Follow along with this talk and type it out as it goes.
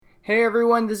Hey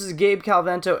everyone, this is Gabe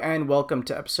Calvento, and welcome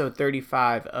to episode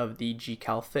 35 of the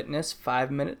GCal Fitness 5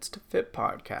 Minutes to Fit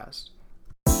podcast.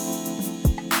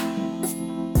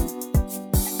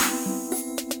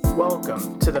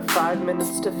 Welcome to the 5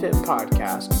 Minutes to Fit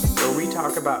podcast, where we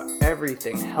talk about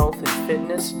everything health and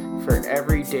fitness for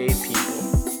everyday people.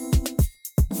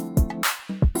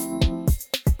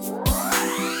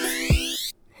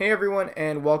 Hey everyone,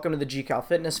 and welcome to the GCal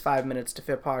Fitness 5 Minutes to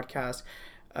Fit podcast.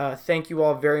 Thank you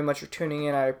all very much for tuning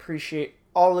in. I appreciate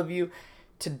all of you.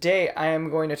 Today, I am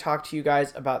going to talk to you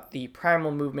guys about the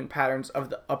primal movement patterns of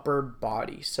the upper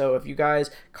body. So if you guys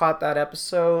caught that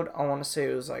episode, I want to say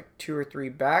it was like 2 or 3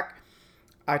 back,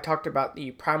 I talked about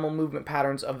the primal movement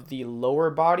patterns of the lower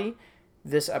body.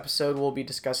 This episode will be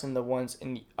discussing the ones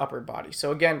in the upper body.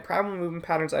 So again, primal movement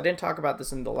patterns, I didn't talk about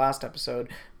this in the last episode,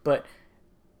 but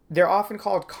they're often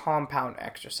called compound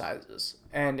exercises.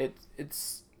 And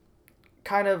it's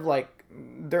kind of like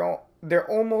they're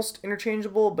almost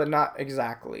interchangeable, but not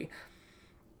exactly.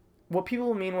 What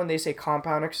people mean when they say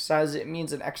compound exercise, it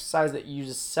means an exercise that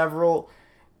uses several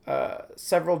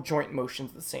joint motions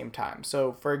at the same time.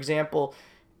 So, for example,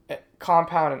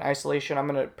 compound and isolation, I'm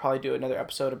going to probably do another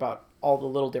episode about all the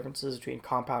little differences between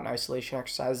compound and isolation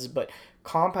exercises, but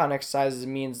compound exercises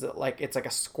means that it's like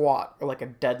a squat or like a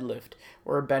deadlift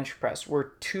or a bench press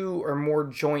where 2 or more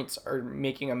joints are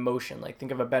making a motion. Like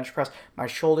think of a bench press, my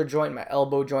shoulder joint, my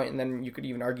elbow joint, and then you could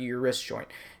even argue your wrist joint.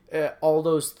 All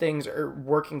those things are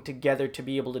working together to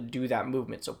be able to do that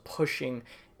movement. So pushing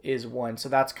is one. So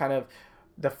that's kind of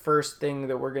the first thing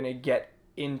that we're going to get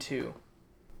into.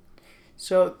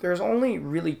 So there's only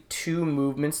really 2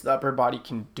 movements the upper body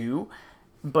can do,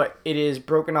 but it is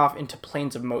broken off into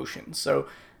planes of motion. So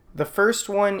the first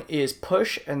one is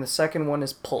push and the second one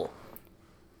is pull.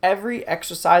 Every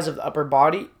exercise of the upper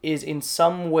body is in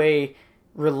some way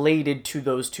related to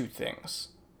those 2 things.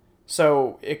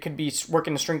 So it could be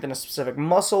working to strengthen a specific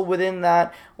muscle within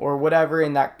that or whatever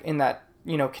in that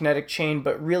kinetic chain,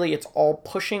 but really it's all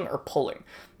pushing or pulling.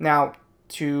 Now,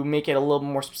 to make it a little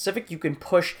more specific, you can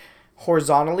push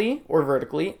horizontally or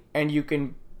vertically, and you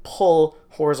can pull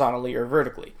horizontally or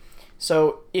vertically.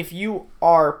 So if you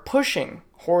are pushing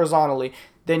horizontally,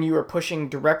 then you are pushing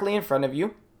directly in front of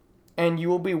you, and you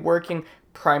will be working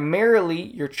primarily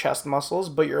your chest muscles,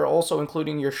 but you're also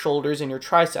including your shoulders and your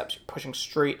triceps. You're pushing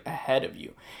straight ahead of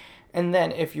you. And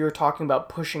then if you're talking about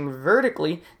pushing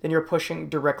vertically, then you're pushing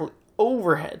directly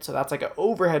overhead. So that's like an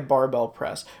overhead barbell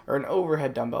press or an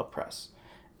overhead dumbbell press.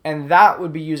 And that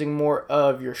would be using more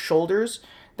of your shoulders,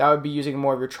 that would be using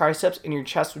more of your triceps, and your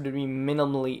chest would be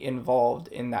minimally involved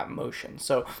in that motion.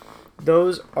 So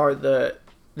those are the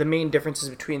main differences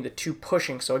between the 2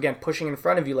 pushing. So again, pushing in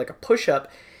front of you like a push-up,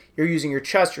 you're using your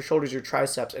chest, your shoulders, your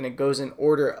triceps, and it goes in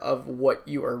order of what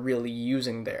you are really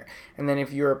using there. And then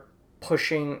if you're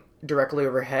pushing directly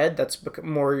overhead, that's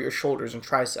more your shoulders and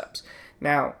triceps.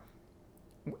 Now,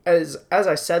 as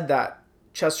I said that,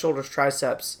 chest, shoulders,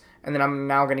 triceps, and then I'm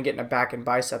now going to get into back and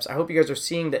biceps. I hope you guys are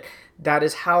seeing that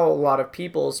is how a lot of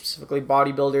people, specifically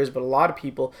bodybuilders, but a lot of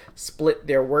people split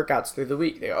their workouts through the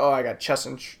week. I got chest,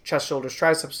 shoulders,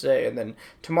 triceps today, and then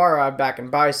tomorrow I have back and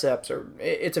biceps. Or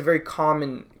it's a very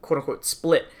common quote-unquote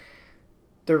split.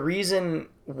 The reason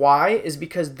why is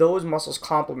because those muscles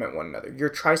complement one another. Your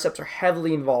triceps are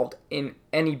heavily involved in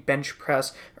any bench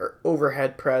press or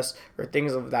overhead press or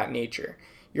things of that nature.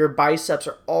 Your biceps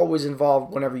are always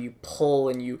involved whenever you pull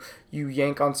and you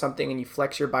yank on something and you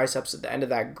flex your biceps at the end of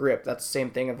that grip. That's the same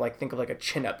thing of think of like a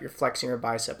chin up. You're flexing your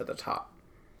bicep at the top.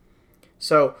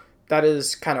 So that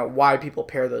is kind of why people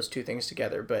pair those 2 things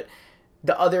together. But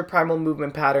the other primal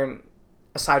movement pattern,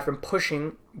 aside from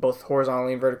pushing both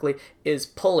horizontally and vertically, is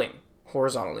pulling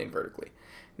horizontally and vertically.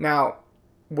 Now,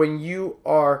 when you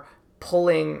are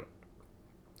pulling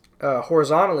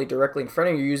horizontally directly in front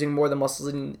of you, you're using more of the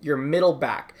muscles in your middle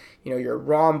back, your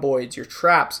rhomboids, your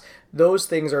traps. Those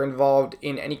things are involved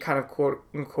in any kind of quote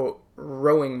unquote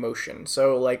rowing motion.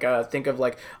 So think of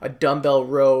like a dumbbell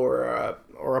row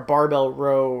or a barbell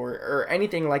row or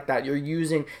anything like that. You're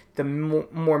using the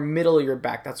more middle of your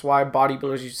back. That's why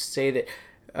bodybuilders used to say that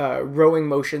rowing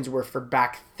motions were for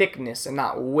back thickness and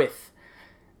not width.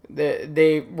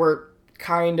 They were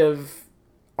kind of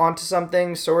onto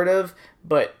something, sort of,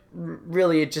 but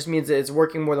really it just means that it's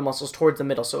working more the muscles towards the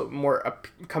middle, so it more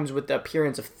comes with the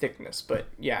appearance of thickness. But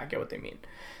yeah, I get what they mean.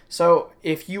 So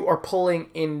if you are pulling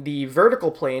in the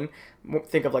vertical plane,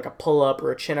 think of like a pull-up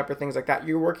or a chin-up or things like that,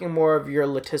 you're working more of your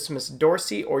latissimus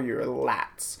dorsi or your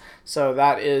lats. So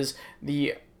that is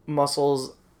the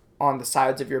muscles on the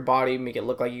sides of your body, make it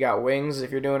look like you got wings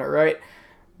if you're doing it right,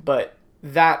 but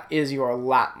that is your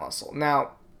lat muscle.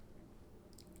 Now,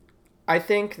 I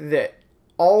think that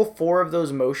all 4 of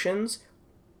those motions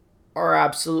are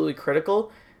absolutely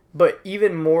critical, but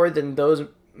even more than those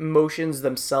motions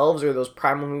themselves or those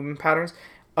primal movement patterns,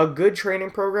 a good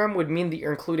training program would mean that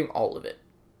you're including all of it.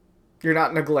 You're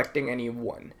not neglecting any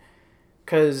one,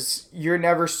 because you're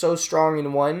never so strong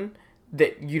in one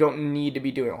that you don't need to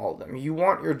be doing all of them. You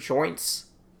want your joints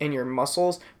and your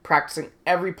muscles practicing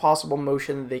every possible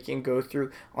motion that they can go through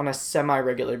on a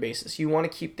semi-regular basis. You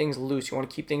want to keep things loose. You want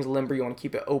to keep things limber. You want to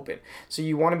keep it open. So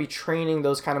you want to be training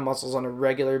those kind of muscles on a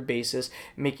regular basis,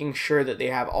 making sure that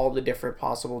they have all the different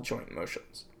possible joint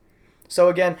motions. So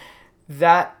again,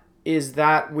 that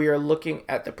we are looking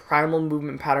at the primal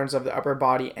movement patterns of the upper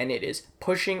body, and it is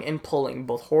pushing and pulling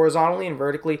both horizontally and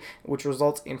vertically, which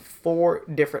results in 4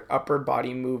 different upper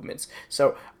body movements.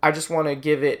 So I just want to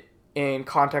give it in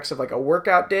context of like a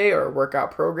workout day or a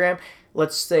workout program.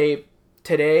 Let's say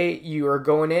today you are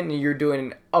going in and you're doing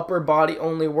an upper body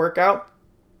only workout.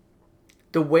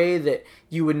 The way that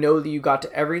you would know that you got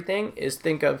to everything is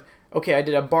think of, okay, I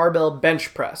did a barbell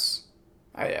bench press.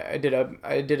 I did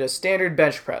a standard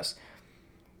bench press.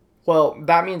 Well,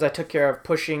 that means I took care of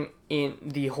pushing in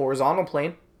the horizontal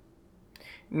plane.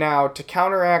 Now, to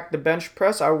counteract the bench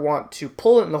press, I want to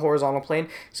pull it in the horizontal plane.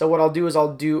 So what I'll do is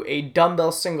I'll do a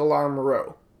dumbbell single arm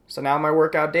row. So now my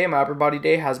workout day, my upper body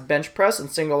day, has bench press and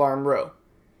single arm row.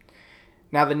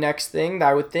 Now the next thing that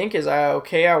I would think is, I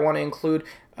want to include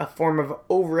a form of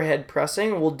overhead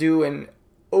pressing. We'll do an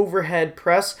overhead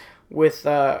press with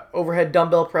overhead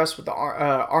dumbbell press with the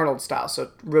Arnold style,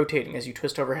 so rotating as you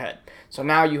twist overhead. So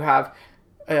now you have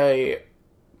a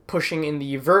pushing in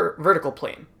the vertical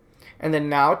plane. And then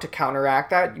now to counteract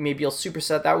that, maybe you'll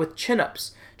superset that with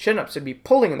chin-ups. Chin-ups would be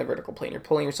pulling in the vertical plane. You're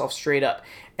pulling yourself straight up.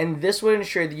 And this would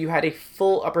ensure that you had a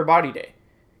full upper body day.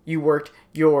 You worked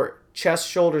your chest,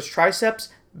 shoulders, triceps,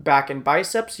 back, and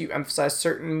biceps. You emphasize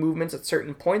certain movements at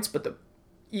certain points, but the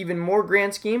even more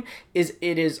grand scheme is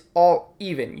it is all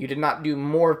even. You did not do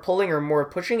more pulling or more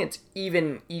pushing. It's even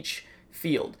in each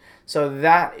field. So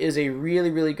that is a really,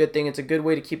 really good thing. It's a good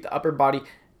way to keep the upper body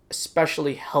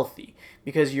especially healthy,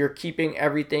 because you're keeping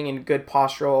everything in good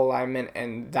postural alignment,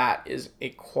 and that is a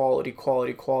quality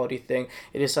thing.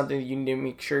 It is something that you need to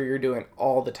make sure you're doing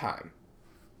all the time.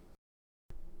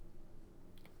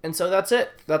 And so that's it.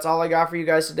 That's all I got for you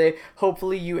guys today.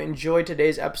 Hopefully you enjoyed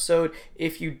today's episode.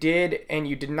 If you did and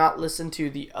you did not listen to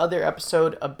the other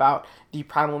episode about the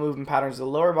primal movement patterns of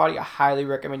the lower body, I highly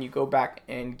recommend you go back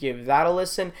and give that a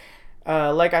listen.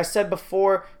 Like I said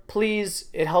before, please,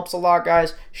 it helps a lot,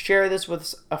 guys. Share this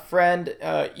with a friend,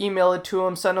 email it to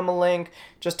them, send them a link,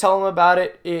 just tell them about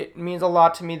it. It means a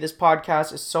lot to me. This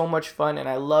podcast is so much fun, and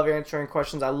I love answering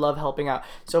questions. I love helping out.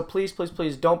 So please, please,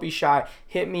 please don't be shy.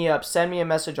 Hit me up. Send me a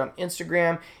message on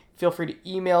Instagram. Feel free to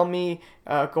email me.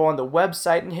 Go on the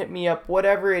website and hit me up.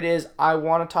 Whatever it is, I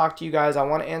want to talk to you guys. I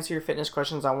want to answer your fitness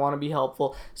questions. I want to be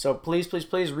helpful. So please, please,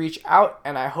 please reach out,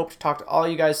 and I hope to talk to all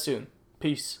you guys soon.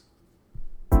 Peace.